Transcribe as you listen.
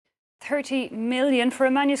30 million for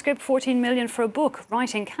a manuscript, 14 million for a book.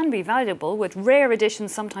 Writing can be valuable, with rare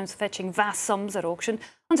editions sometimes fetching vast sums at auction.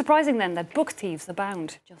 Unsurprising then that book thieves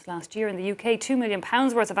abound. Just last year in the UK, £2 million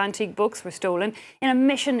worth of antique books were stolen in a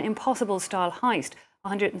Mission Impossible style heist.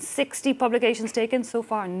 160 publications taken, so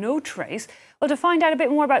far no trace. Well, to find out a bit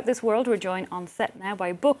more about this world, we're joined on set now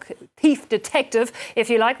by book thief detective, if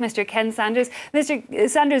you like, Mr. Ken Sanders. Mr.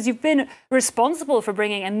 Sanders, you've been responsible for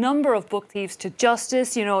bringing a number of book thieves to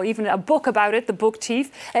justice, you know, even a book about it, The Book Thief.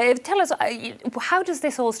 Tell us, how does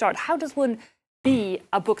this all start? How does one be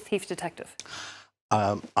a book thief detective?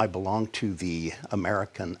 I belong to the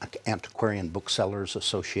American Antiquarian Booksellers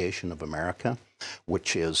Association of America,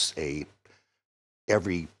 which is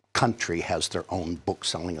every country has their own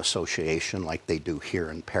book-selling association like they do here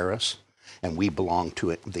in Paris, and we belong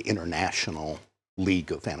to the International League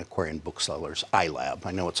of Antiquarian Booksellers, ILAB.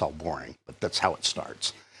 I know it's all boring, but that's how it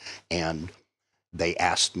starts. And they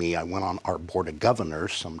asked me, I went on our board of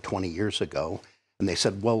governors some 20 years ago, and they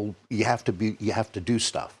said, well, you have to do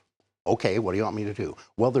stuff. Okay, what do you want me to do?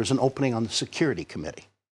 Well, there's an opening on the security committee.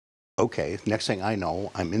 Okay, next thing I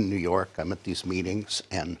know, I'm in New York, I'm at these meetings,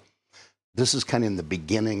 and this is kind of in the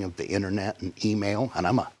beginning of the internet and email, and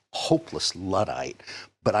I'm a hopeless Luddite,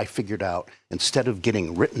 but I figured out instead of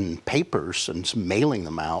getting written papers and mailing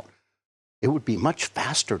them out, it would be much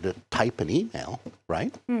faster to type an email,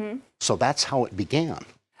 right? Mm-hmm. So that's how it began.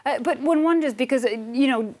 But one wonders, because, you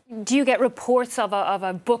know, do you get reports of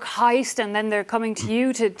a book heist and then they're coming to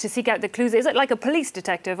you to seek out the clues? Is it like a police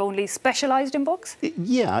detective, only specialised in books?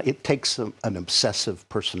 Yeah, it takes an obsessive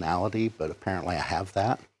personality, but apparently I have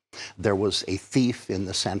that. There was a thief in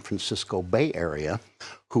the San Francisco Bay Area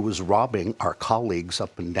who was robbing our colleagues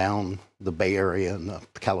up and down the Bay Area and the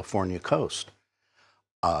California coast.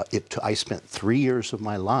 I spent 3 years of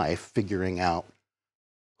my life figuring out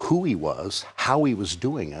who he was, how he was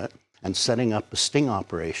doing it, and setting up a sting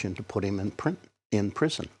operation to put him in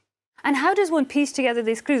prison. And how does one piece together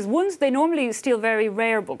these clues? They normally steal very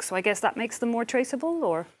rare books, so I guess that makes them more traceable,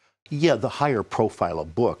 or? Yeah, the higher profile a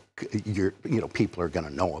book, people are going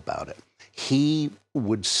to know about it. He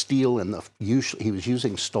would steal he was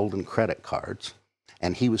using stolen credit cards,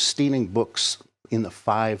 and he was stealing books in the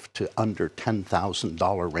 $5,000 to under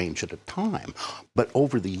 $10,000 range at a time. But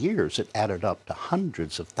over the years, it added up to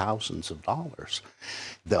hundreds of thousands of dollars.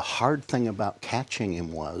 The hard thing about catching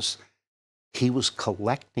him was he was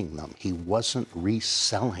collecting them. He wasn't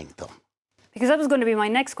reselling them. Because that was going to be my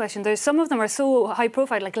next question. Some of them are so high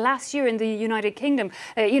profile, like last year in the United Kingdom,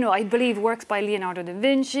 I believe works by Leonardo da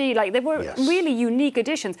Vinci, like they were really unique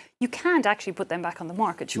editions. You can't actually put them back on the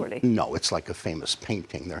market, surely. No, it's like a famous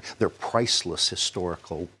painting. They're priceless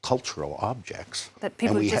historical, cultural objects. That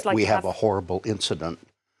people and just like we have a horrible incident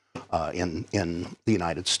in the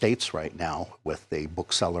United States right now with a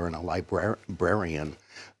bookseller and a librarian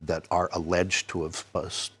that are alleged to have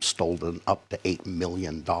stolen up to $8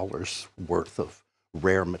 million worth of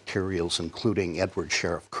rare materials, including Edward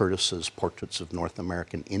Sheriff Curtis's Portraits of North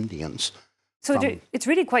American Indians. So it's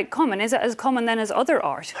really quite common. Is it as common then as other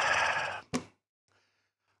art?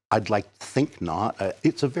 I'd like to think not.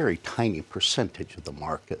 It's a very tiny percentage of the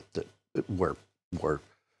market where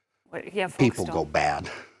people go bad.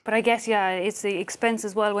 But I guess, yeah, it's the expense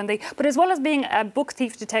as well But as well as being a book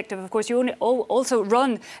thief detective, of course, you also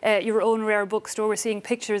run your own rare bookstore. We're seeing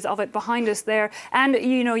pictures of it behind us there. And,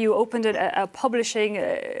 you opened a publishing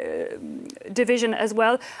division as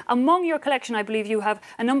well. Among your collection, I believe you have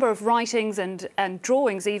a number of writings and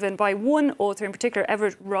drawings even by one author in particular,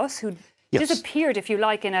 Everett Ruess, who disappeared, if you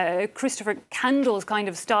like, in a Christopher Candle's kind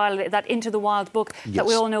of style, that Into the Wild book that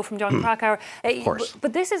we all know from John Krakauer. Of course.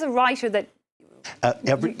 But this is a writer that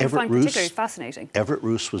Everett particularly fascinating. Everett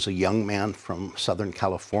Ruess was a young man from Southern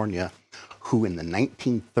California who in the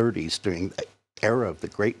 1930s, during the era of the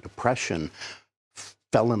Great Depression,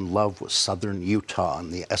 fell in love with southern Utah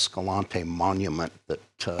and the Escalante Monument that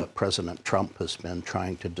President Trump has been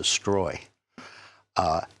trying to destroy.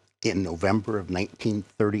 In November of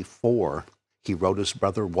 1934, he wrote his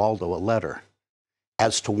brother Waldo a letter.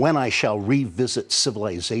 As to when I shall revisit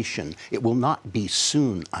civilization, it will not be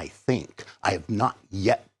soon, I think. I have not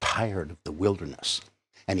yet tired of the wilderness.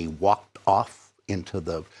 And he walked off into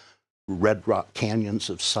the Red Rock Canyons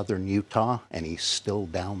of southern Utah, and he's still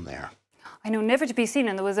down there. I know, never to be seen,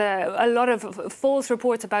 and there was a lot of false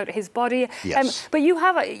reports about his body. Yes. But you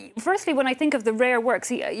have, firstly, when I think of the rare works,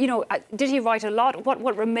 did he write a lot?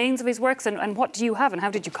 What remains of his works, and what do you have, and how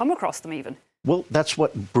did you come across them even? Well, that's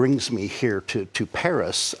what brings me here to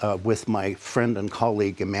Paris with my friend and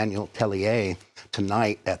colleague Emmanuel Tellier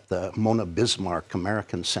tonight at the Mona Bismarck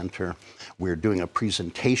American Center. We're doing a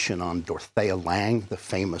presentation on Dorothea Lange, the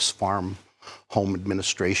famous farm home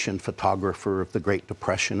administration photographer of the Great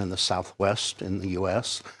Depression in the Southwest in the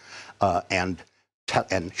U.S. And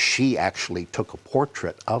she actually took a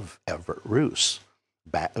portrait of Everett Ruess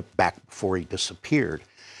back before he disappeared.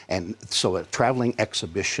 And so a traveling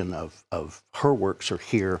exhibition of her works are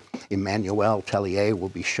here. Emmanuel Tellier will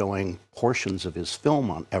be showing portions of his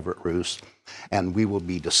film on Everett Ruess, and we will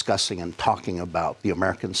be discussing and talking about the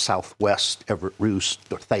American Southwest, Everett Ruess,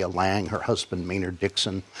 Dorothea Lange, her husband Maynard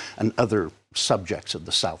Dixon, and other subjects of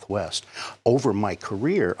the Southwest. Over my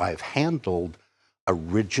career, I've handled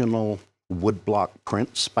original woodblock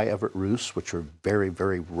prints by Everett Ruess, which are very,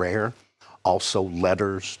 very rare. Also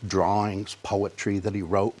letters, drawings, poetry that he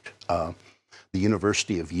wrote. The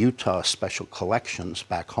University of Utah Special Collections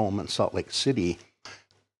back home in Salt Lake City,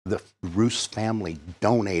 the Ruess family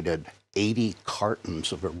donated 80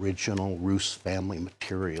 cartons of original Ruess family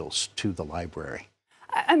materials to the library.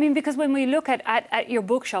 I mean, because when we look at your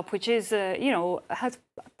bookshop, which is, you know, has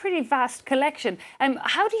a pretty vast collection,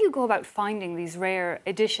 how do you go about finding these rare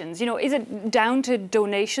editions? You know, is it down to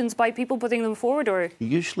donations by people putting them forward, or?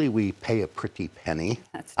 Usually we pay a pretty penny.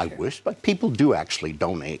 That's true. I wish, but people do actually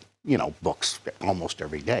donate, you know, books almost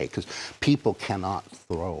every day, because people cannot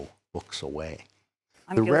throw books away.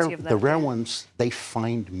 I'm guilty of that. The rare ones, they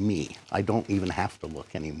find me. I don't even have to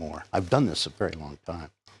look anymore. I've done this a very long time.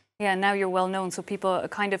 Yeah, now you're well known, so people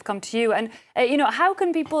kind of come to you. And, you know, how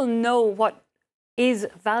can people know what is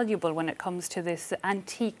valuable when it comes to this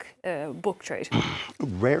antique book trade?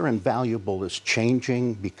 Rare and valuable is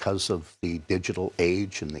changing because of the digital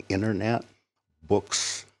age and the internet.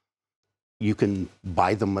 Books, you can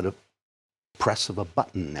buy them at a press of a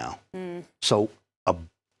button now. So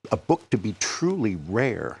a book to be truly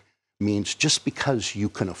rare means just because you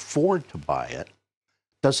can afford to buy it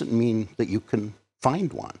doesn't mean that you can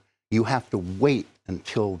find one. You have to wait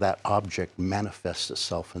until that object manifests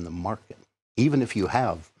itself in the market, even if you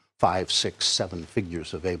have 5, 6, 7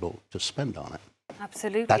 figures available to spend on it.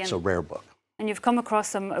 Absolutely. That's a rare book. And you've come across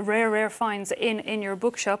some rare finds in your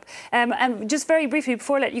bookshop. And just very briefly,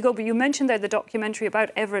 before I let you go, but you mentioned there the documentary about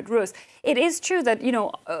Everett Ruess. It is true that, you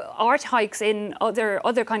know, art hikes in other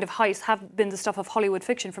kind of heists have been the stuff of Hollywood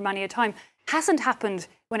fiction for many a time. Hasn't happened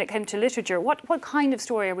when it came to literature. What kind of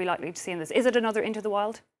story are we likely to see in this? Is it another Into the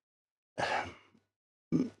Wild?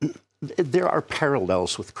 There are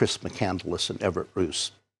parallels with Chris McCandless and Everett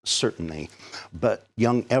Ruess, certainly, but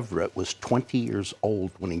young Everett was 20 years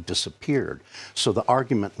old when he disappeared. So the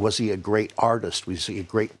argument, was he a great artist? Was he a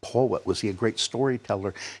great poet? Was he a great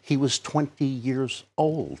storyteller? He was 20 years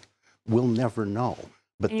old. We'll never know.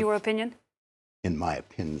 But in your opinion? In my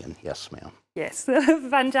opinion, yes, ma'am. Yes,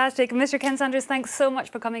 fantastic. Mr. Ken Sanders, thanks so much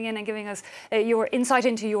for coming in and giving us your insight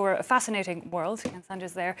into your fascinating world. Ken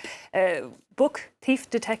Sanders there, book thief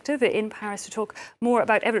detective in Paris, to talk more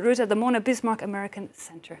about Everett Ruess at the Mona Bismarck American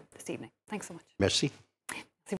Center this evening. Thanks so much. Merci.